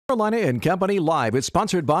Carolina and Company Live is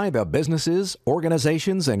sponsored by the businesses,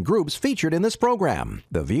 organizations, and groups featured in this program.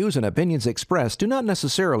 The views and opinions expressed do not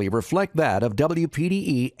necessarily reflect that of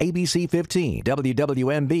WPDE ABC 15,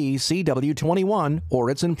 WWMB CW 21, or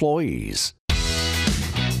its employees.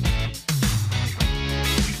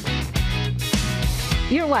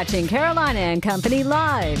 You're watching Carolina and Company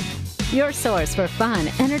Live, your source for fun,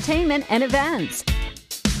 entertainment, and events.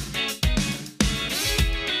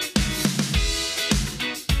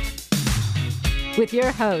 With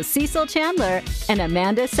your hosts, Cecil Chandler and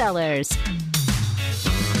Amanda Sellers.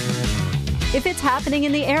 If it's happening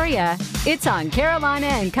in the area, it's on Carolina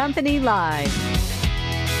and Company Live.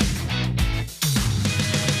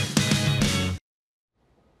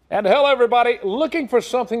 And hello, everybody. Looking for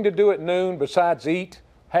something to do at noon besides eat?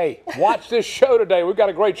 Hey, watch this show today. We've got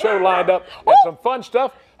a great show lined up and some fun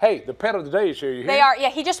stuff. Hey, the pet of the day is here. You hear? They are. Yeah,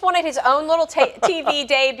 he just wanted his own little TV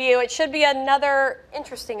debut. It should be another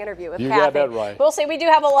interesting interview with Kathy. You got that right. We'll see. We do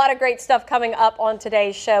have a lot of great stuff coming up on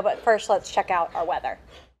today's show, but first let's check out our weather.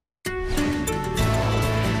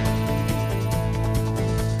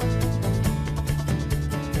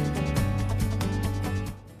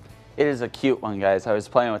 It is a cute one, guys. I was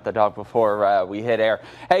playing with the dog before we hit air.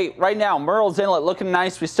 Hey, right now, Murrells Inlet looking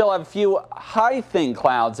nice. We still have a few high thin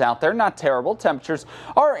clouds out there. Not terrible. Temperatures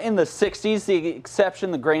are in the 60s. The exception,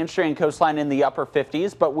 the Grand Strand coastline in the upper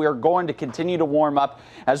 50s. But we're going to continue to warm up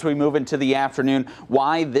as we move into the afternoon.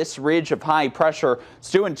 Why? This ridge of high pressure is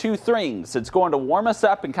doing two things. It's going to warm us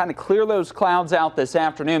up and kind of clear those clouds out this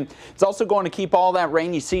afternoon. It's also going to keep all that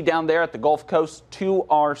rain you see down there at the Gulf Coast to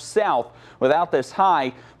our south. Without this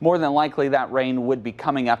high, more than likely that rain would be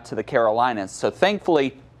coming up to the Carolinas. So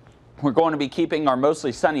thankfully, we're going to be keeping our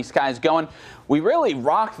mostly sunny skies going. We really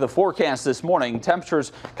rocked the forecast this morning.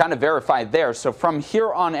 Temperatures kind of verified there. So from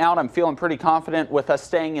here on out, I'm feeling pretty confident with us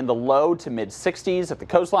staying in the low to mid 60s at the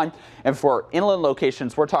coastline. And for inland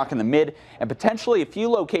locations, we're talking the mid and potentially a few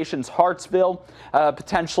locations, Hartsville,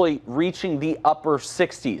 potentially reaching the upper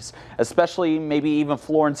 60s, especially maybe even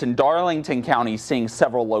Florence and Darlington counties seeing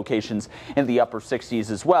several locations in the upper 60s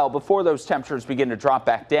as well before those temperatures begin to drop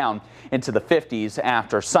back down into the 50s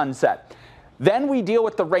after sunset. Then we deal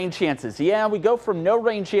with the rain chances. Yeah, we go from no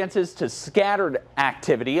rain chances to scattered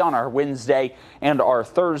activity on our Wednesday and our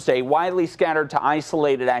Thursday, widely scattered to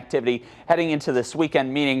isolated activity heading into this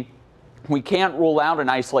weekend, meaning we can't rule out an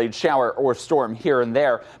isolated shower or storm here and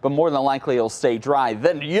there, but more than likely it'll stay dry.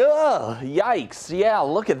 Then, yikes, yeah,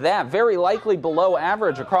 look at that. Very likely below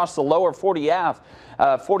average across the lower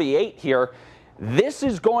 48 here. This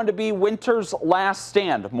is going to be winter's last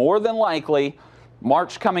stand, more than likely.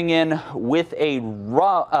 March coming in with a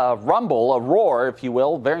rumble, a roar, if you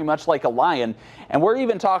will, very much like a lion. And we're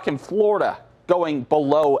even talking Florida going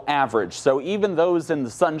below average. So even those in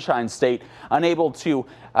the Sunshine State unable to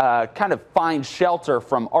kind of find shelter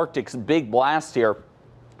from Arctic's big blast here.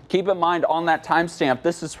 Keep in mind on that timestamp,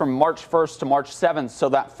 this is from March 1st to March 7th. So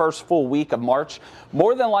that first full week of March,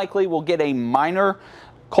 more than likely we'll get a minor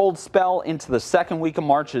cold spell into the second week of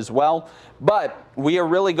March as well. But we are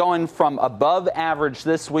really going from above average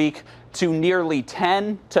this week to nearly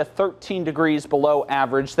 10 to 13 degrees below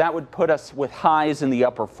average. That would put us with highs in the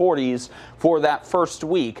upper 40s for that first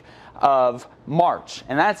week of March.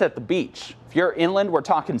 And that's at the beach. If you're inland, we're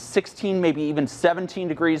talking 16, maybe even 17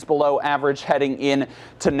 degrees below average heading in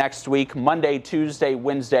to next week, Monday, Tuesday,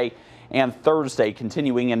 Wednesday, and Thursday,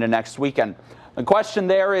 continuing into next weekend. The question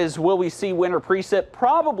there is, will we see winter precip?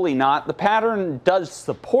 Probably not. The pattern does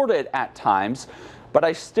support it at times, but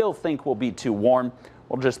I still think we'll be too warm.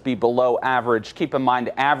 We'll just be below average. Keep in mind,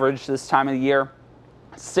 average this time of the year,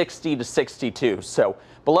 60 to 62. So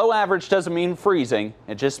below average doesn't mean freezing.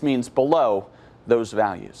 It just means below those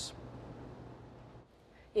values.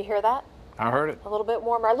 You hear that? I heard it. A little bit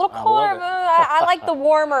warmer, a little warmer. I like the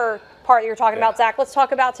warmer part you're talking about, Zach. Let's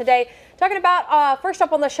talk about today. Talking about, first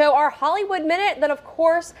up on the show, our Hollywood Minute. Then, of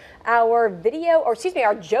course, our our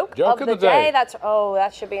joke of the day.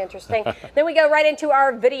 That should be interesting. Then we go right into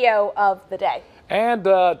our video of the day. And,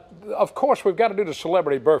 of course, we've got to do the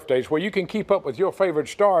celebrity birthdays where you can keep up with your favorite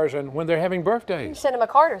stars and when they're having birthdays. You send them a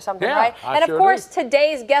card or something, right? And, of course,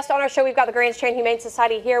 today's guest on our show, we've got the Grand Strand Humane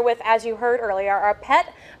Society here with, as you heard earlier, our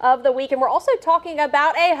pet of the week. And we're also talking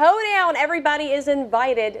about a hoedown. Everybody is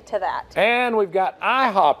invited to that. And we've got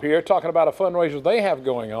IHOP here talking about a fundraiser they have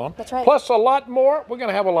going on. That's right. Plus a lot more. We're going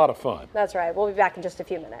to have a lot of fun. That's right. We'll be back in just a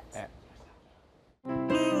few minutes.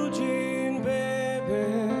 Blue jean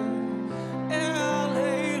baby,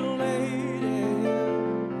 LA lady.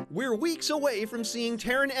 We're weeks away from seeing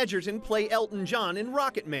Taron Egerton play Elton John in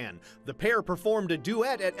Rocket Man. The pair performed a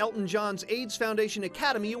duet at Elton John's AIDS Foundation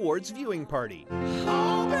Academy Awards viewing party.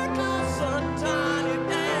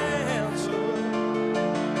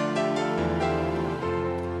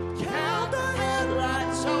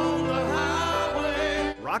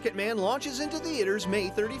 Rocketman launches into theaters May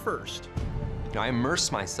 31st. I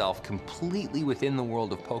immerse myself completely within the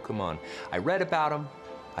world of Pokemon. I read about him,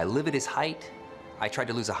 I live at his height. I tried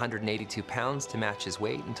to lose 182 pounds to match his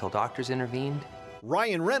weight until doctors intervened.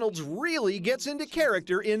 Ryan Reynolds really gets into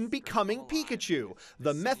character in Becoming Pikachu.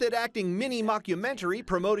 The method-acting mini-mockumentary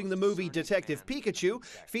promoting the movie Detective Pikachu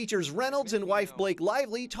features Reynolds and wife Blake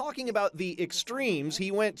Lively talking about the extremes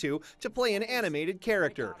he went to play an animated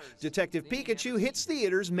character. Detective Pikachu hits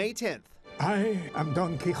theaters May 10th. I am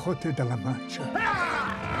Don Quixote de la Mancha.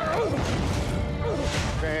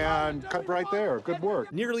 And cut right there. Good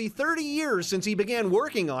work. Nearly 30 years since he began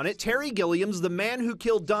working on it, Terry Gilliam's The Man Who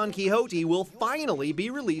Killed Don Quixote will finally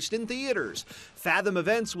be released in theaters. Fathom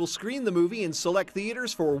Events will screen the movie in select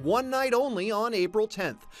theaters for one night only on April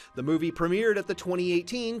 10th. The movie premiered at the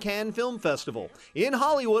 2018 Cannes Film Festival. In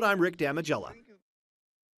Hollywood, I'm Rick Damigella.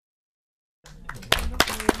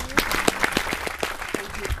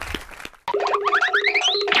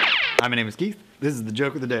 Hi, my name is Keith. This is the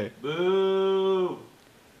joke of the day. Boo!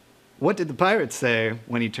 What did the pirate say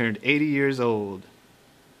when he turned 80 years old?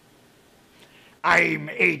 I'm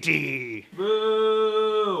 80.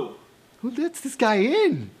 Boo! Who lets this guy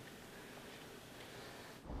in?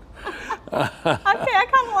 Okay, I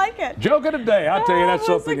kind of like it. Joke of the day. I'll tell you, that's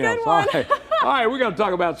that was a something good else. one. All right, we're going to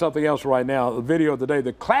talk about something else right now. The video of the day.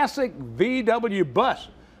 The classic VW bus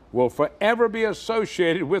will forever be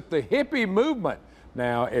associated with the hippie movement.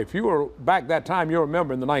 Now, if you were back that time, you'll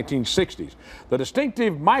remember in the 1960s. The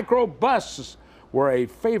distinctive microbuses were a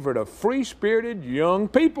favorite of free-spirited young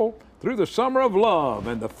people through the summer of love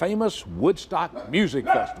and the famous Woodstock Music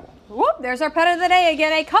Festival. Whoop, there's our pet of the day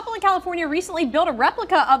again. A couple in California recently built a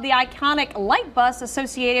replica of the iconic light bus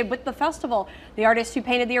associated with the festival. The artist who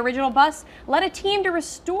painted the original bus led a team to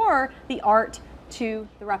restore the art to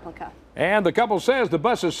the replica. And the couple says the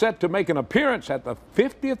bus is set to make an appearance at the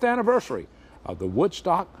 50th anniversary of the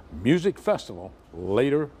Woodstock Music Festival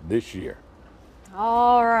later this year.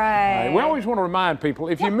 All right. We always want to remind people,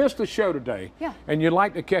 if you missed the show today and you'd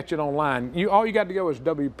like to catch it online, all you got to go is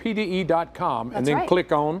WPDE.com and then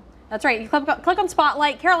click on. That's right. You click on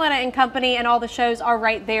Spotlight, Carolina and Company, and all the shows are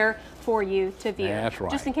right there for you to view. That's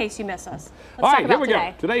right. Just in case you miss us. Let's All talk right, about here we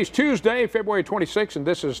today. go. Today's Tuesday, February 26th, and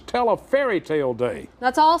this is Tell a Fairy Tale Day.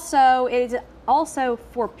 It is also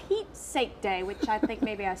For Pete's Sake Day, which I think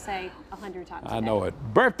maybe I say 100 times a day. I know it.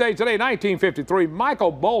 Birthday today, 1953,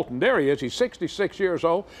 Michael Bolton. There he is. He's 66 years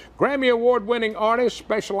old. Grammy Award-winning artist,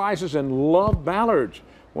 specializes in love ballads.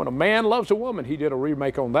 When a Man Loves a Woman, he did a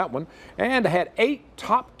remake on that one, and had 8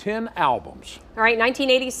 top 10 albums. All right,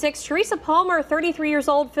 1986, Teresa Palmer, 33 years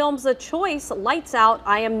old, films The Choice, Lights Out,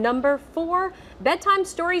 I Am Number 4, Bedtime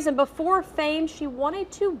Stories, and before fame, she wanted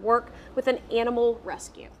to work with an animal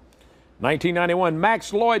rescue. 1991,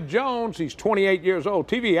 Max Lloyd Jones, he's 28 years old,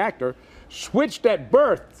 TV actor, switched at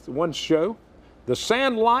birth, one show, The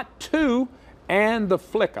Sandlot 2, and The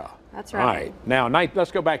Flicker. That's right. All right, now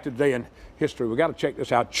let's go back to today in history. We got to check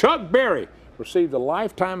this out. Chuck Berry received the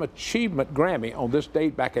Lifetime Achievement Grammy on this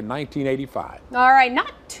date back in 1985. All right,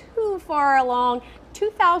 not too far along.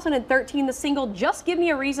 2013, the single "Just Give Me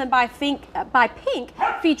a Reason" by Pink,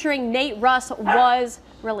 featuring Nate Russ, was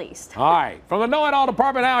released. All right, from the Know It All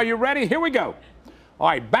department now, are you ready? Here we go. All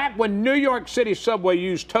right, back when New York City subway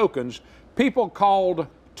used tokens, people called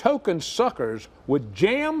token suckers would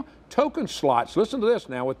jam token slots, listen to this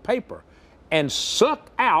now, with paper, and suck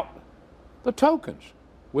out the tokens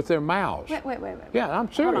with their mouths. Wait. Yeah,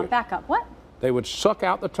 I'm serious. Hold on, back up. What? They would suck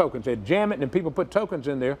out the tokens. They'd jam it, and then people put tokens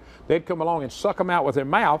in there. They'd come along and suck them out with their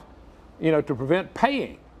mouth, to prevent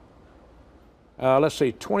paying. Let's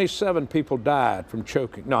see, 27 people died from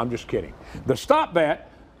choking. No, I'm just kidding. To stop that,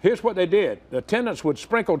 here's what they did. The attendants would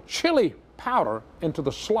sprinkle chili powder into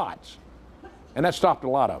the slots, and that stopped a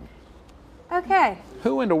lot of them. Okay.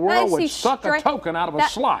 Who in the world would suck a token out of a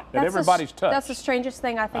slot that everybody's touched? That's the strangest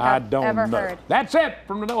thing I think I've ever heard. That's it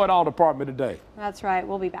from the Know It All department today. That's right.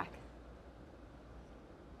 We'll be back.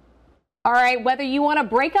 All right, whether you want to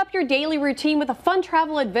break up your daily routine with a fun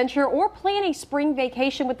travel adventure or plan a spring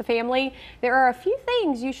vacation with the family, there are a few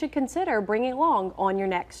things you should consider bringing along on your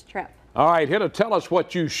next trip. All right, here to tell us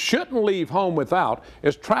what you shouldn't leave home without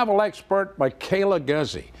is travel expert Michaela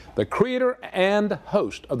Guzzi, the creator and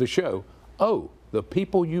host of the show, Oh, the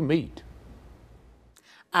People You Meet.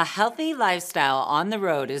 A healthy lifestyle on the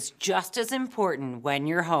road is just as important when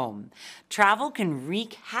you're home. Travel can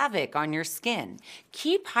wreak havoc on your skin.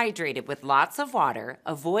 Keep hydrated with lots of water,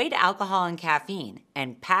 avoid alcohol and caffeine,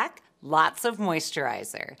 and pack lots of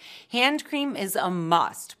moisturizer. Hand cream is a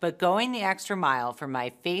must, but going the extra mile for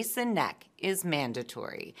my face and neck is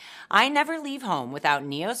mandatory. I never leave home without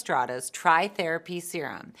Neostrata's Tri-Therapy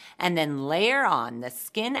Serum, and then layer on the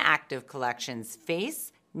Skin Active Collection's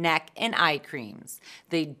face, neck, and eye creams.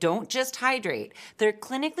 They don't just hydrate, they're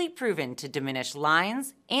clinically proven to diminish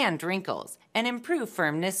lines and wrinkles and improve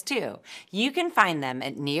firmness too. You can find them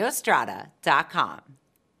at neostrata.com.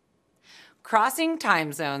 Crossing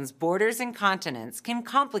time zones, borders, and continents can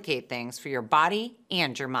complicate things for your body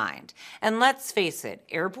and your mind. And let's face it,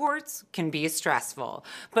 airports can be stressful,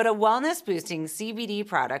 but a wellness-boosting CBD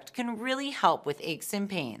product can really help with aches and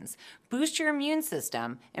pains, boost your immune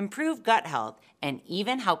system, improve gut health, and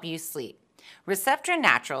even help you sleep. Receptra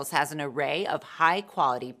Naturals has an array of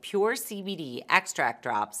high-quality pure CBD extract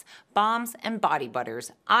drops, balms, and body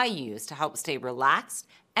butters I use to help stay relaxed,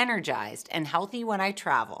 energized, and healthy when I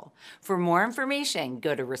travel. For more information,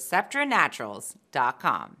 go to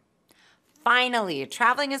receptranaturals.com. Finally,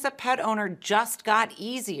 traveling as a pet owner just got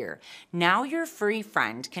easier. Now your furry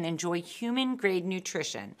friend can enjoy human-grade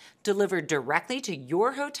nutrition delivered directly to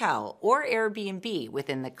your hotel or Airbnb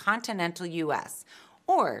within the continental U.S.,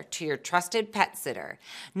 or to your trusted pet sitter.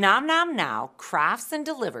 Nom Nom Now crafts and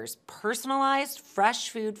delivers personalized, fresh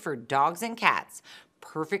food for dogs and cats,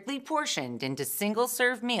 perfectly portioned into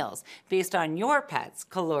single-serve meals based on your pet's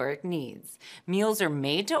caloric needs. Meals are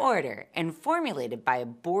made to order and formulated by a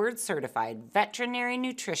board-certified veterinary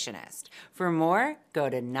nutritionist. For more, go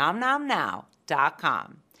to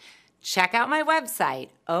nomnomnow.com. Check out my website,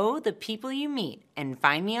 Oh, the People You Meet, and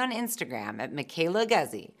find me on Instagram at Michaela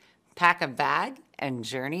Guzzi. Pack a bag and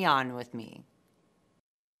journey on with me.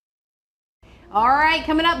 All right,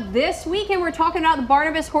 coming up this weekend, we're talking about the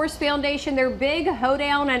Barnabas Horse Foundation, their big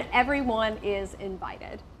hoedown, and everyone is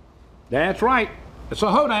invited. That's right. It's a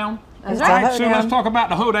hoedown. That's All right. right, so let's talk about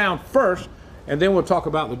the hoedown first, and then we'll talk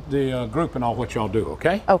about the group and all what y'all do,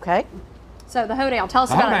 okay? Okay. So the hoedown, tell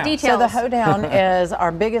us about it, details. So the hoedown is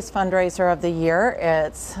our biggest fundraiser of the year.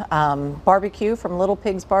 It's barbecue from Little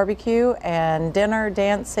Pigs Barbecue, and dinner,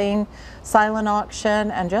 dancing, silent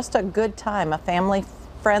auction, and just a good time, a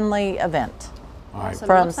family-friendly event. All right. Awesome.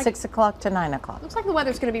 From 6 o'clock to 9 o'clock. Looks like the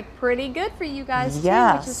weather's going to be pretty good for you guys too,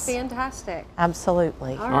 Yes. which is fantastic.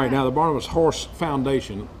 Absolutely. All right, now the Barnabas Horse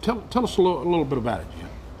Foundation, tell us a little bit about it, Jen.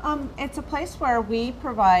 It's a place where we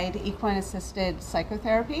provide equine-assisted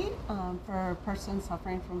psychotherapy for persons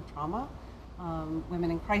suffering from trauma,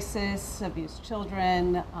 women in crisis, abused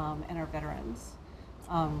children, and our veterans.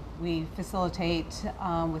 We facilitate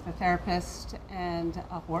with a therapist and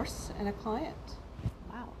a horse and a client.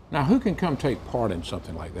 Wow. Now, who can come take part in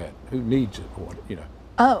something like that? Who needs it, or, you know?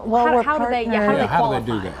 Well, how do they qualify? How do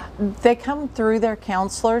they do that? They come through their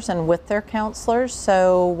counselors and with their counselors.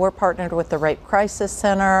 So we're partnered with the Rape Crisis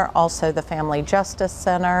Center, also the Family Justice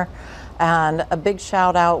Center. And a big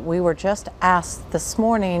shout out, we were just asked this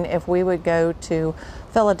morning if we would go to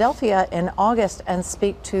Philadelphia in August and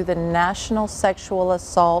speak to the National Sexual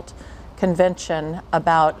Assault Convention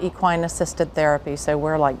about equine assisted therapy. So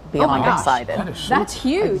we're like beyond excited. That's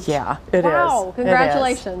huge. Yeah, it is. Wow,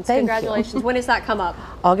 congratulations. Thank Congratulations. you. When does that come up?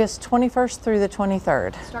 August 21st through the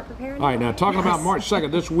 23rd. Start preparing. All right, now talking about March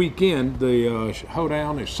 2nd, this weekend, the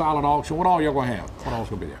hoedown, the silent auction, what all y'all gonna have? What all's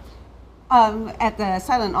gonna be there? At the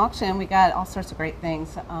silent auction, we got all sorts of great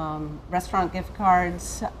things. Restaurant gift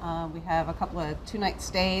cards. We have a couple of 2-night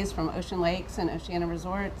stays from Ocean Lakes and Oceana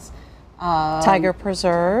Resorts. Tiger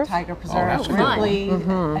Preserve. Ripley,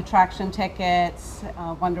 attraction tickets,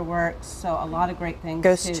 Wonderworks, so a lot of great things.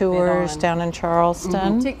 Ghost tours down in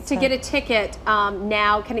Charleston. To get a ticket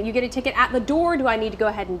now, can you get a ticket at the door? Or do I need to go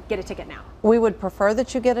ahead and get a ticket now? We would prefer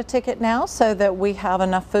that you get a ticket now so that we have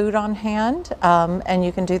enough food on hand, and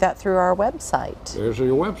you can do that through our website. There's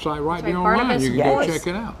your website right there online. You can go check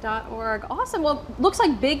it out. .org. Awesome. Well, looks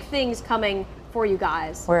like big things coming for you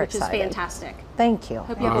guys, which excited. is fantastic. Thank you.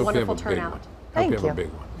 Hope you have a wonderful turnout. Thank you. Have a big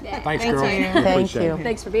one. Yeah. Thanks, Thank girls. you. Thank you.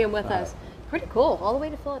 Thanks for being with us. Pretty cool. All the way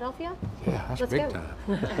to Philadelphia? Yeah, that's Let's big go.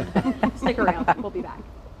 time. Stick around. We'll be back.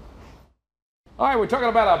 All right, we're talking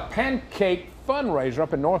about a pancake fundraiser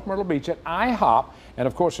up in North Myrtle Beach at IHOP, and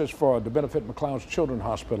of course it's for to benefit McLeod's Children's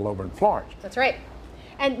Hospital over in Florence. That's right.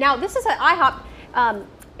 And now this is an IHOP,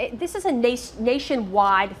 this is a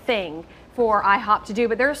nationwide thing for IHOP to do,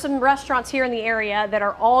 but there are some restaurants here in the area that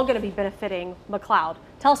are all going to be benefiting McLeod.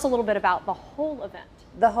 Tell us a little bit about the whole event.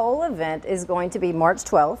 The whole event is going to be March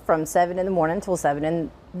 12th from 7 in the morning until 7 in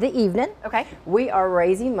the evening. Okay. We are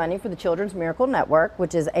raising money for the Children's Miracle Network,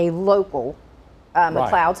 which is a local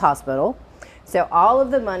McLeod's hospital. So all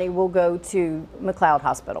of the money will go to McLeod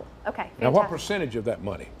Hospital. Okay. Now, what percentage of that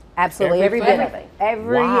money? Absolutely, every bit of it.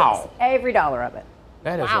 Every dollar of it.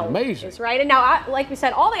 That is amazing. That's right. And now, like we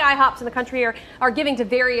said, all the IHOPs in the country are giving to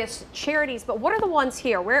various charities, but what are the ones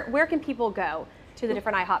here? Where can people go to the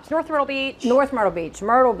different IHOPs? North Myrtle Beach? North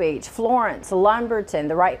Myrtle Beach, Florence, Lumberton,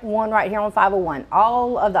 the one right here on 501.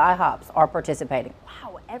 All of the IHOPs are participating.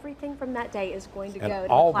 Wow, everything from that day is going to go to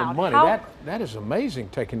all the cloud. the money. That is amazing,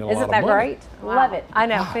 taking a lot of money. Isn't that great? Wow. Love it. I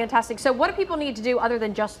know, fantastic. So what do people need to do other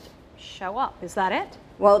than just show up? Is that it?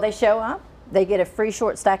 Well, they show up, they get a free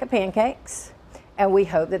short stack of pancakes, and we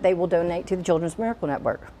hope that they will donate to the Children's Miracle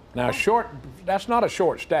Network. Now, that's not a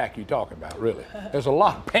short stack you're talking about, really. There's a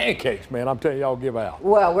lot of pancakes, man, I'm telling you, y'all give out.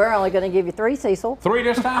 Well, we're only going to give you 3, Cecil. 3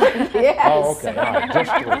 this time? Yes. Oh, okay, all right,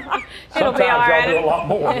 just 3. It'll be all Sometimes right. y'all do a lot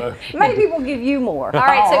more, though. Maybe we'll give you more. All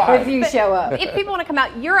right, so if you show up. If people want to come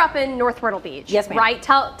out, you're up in North Myrtle Beach. Yes, ma'am. Right?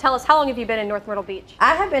 Tell us, how long have you been in North Myrtle Beach?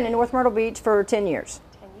 I have been in North Myrtle Beach for 10 years.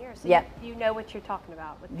 10 years. So Yep. You know what you're talking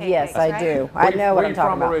about with pancakes, Yes, I right? do. I know what I'm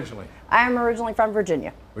talking about. Where are you from originally? I am originally from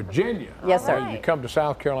Virginia. Virginia? Yes, sir. You come to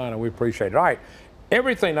South Carolina, we appreciate it. All right,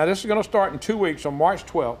 everything, now this is going to start in 2 weeks on March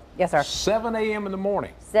 12th. Yes, sir. 7 a.m. in the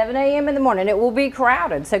morning. 7 a.m. in the morning. It will be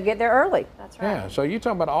crowded, so get there early. That's right. Yeah, so you're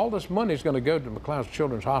talking about all this money is going to go to McLeod's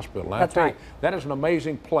Children's Hospital. And That's I tell right. you, that is an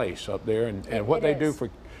amazing place up there, and what they do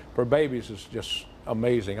for babies is just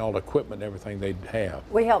amazing, all the equipment and everything they have.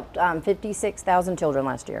 We helped 56,000 children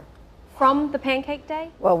last year. From the Pancake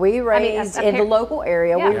Day? Well, we raised, in the local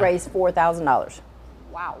area, we raised $4,000.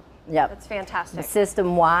 Wow. Yep. That's fantastic.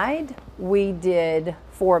 System-wide, we did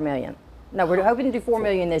 $4 million. No, we're hoping to do $4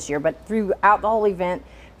 million this year, but throughout the whole event,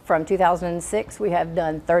 from 2006, we have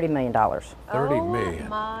done $30 million. $30 million. Oh,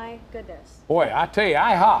 my goodness. Boy, I tell you,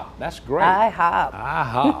 IHOP, that's great. IHOP.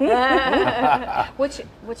 IHOP.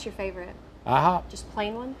 What's your favorite? IHOP. Just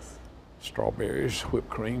plain ones? Strawberries, whipped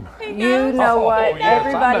cream. You know what? Yes,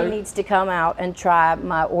 everybody needs to come out and try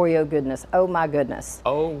my Oreo goodness. Oh my goodness.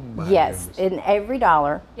 Oh my yes, goodness. and every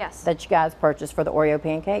dollar Yes. that you guys purchase for the Oreo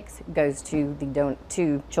pancakes goes to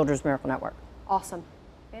to Children's Miracle Network. Awesome.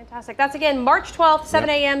 Fantastic. That's again March 12th, 7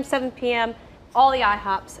 a.m., 7 p.m. All the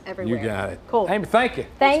IHOPs everywhere. You got it. Cool. Amy, thank you.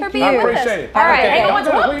 Thanks for being I with us. appreciate it. All right. Okay, Hang on.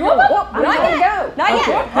 don't go. Where you going? Not yet. Not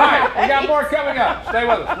Okay. yet. All right, we got more coming up. Stay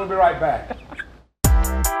with us. We'll be right back.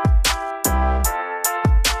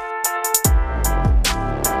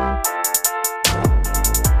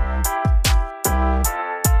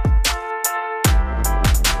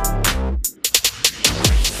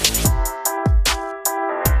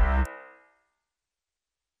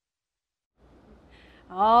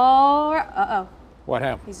 Oh, uh-oh. What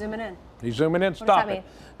happened? He's zooming in. He's zooming in. What Stop does it.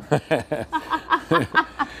 that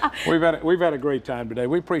We've had a great time today.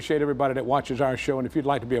 We appreciate everybody that watches our show, and if you'd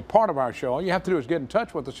like to be a part of our show, all you have to do is get in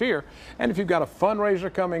touch with us here. And if you've got a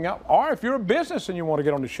fundraiser coming up, or if you're a business and you want to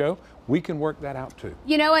get on the show, we can work that out too.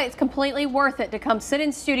 You know what? It's completely worth it to come sit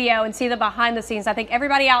in studio and see the behind the scenes. I think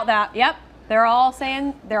everybody out there, yep, they're all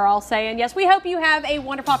saying yes. We hope you have a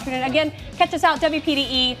wonderful afternoon. Again, catch us out,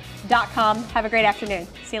 WPDE.com. Have a great afternoon.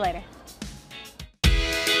 See you later.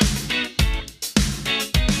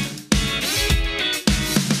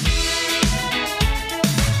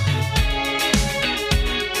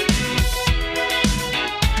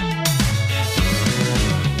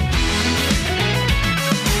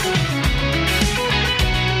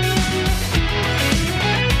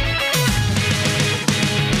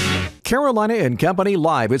 Carolina and Company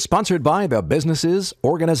Live is sponsored by the businesses,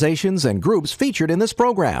 organizations, and groups featured in this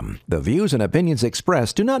program. The views and opinions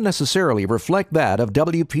expressed do not necessarily reflect that of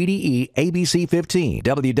WPDE ABC 15,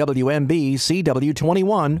 WWMB CW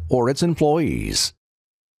 21, or its employees.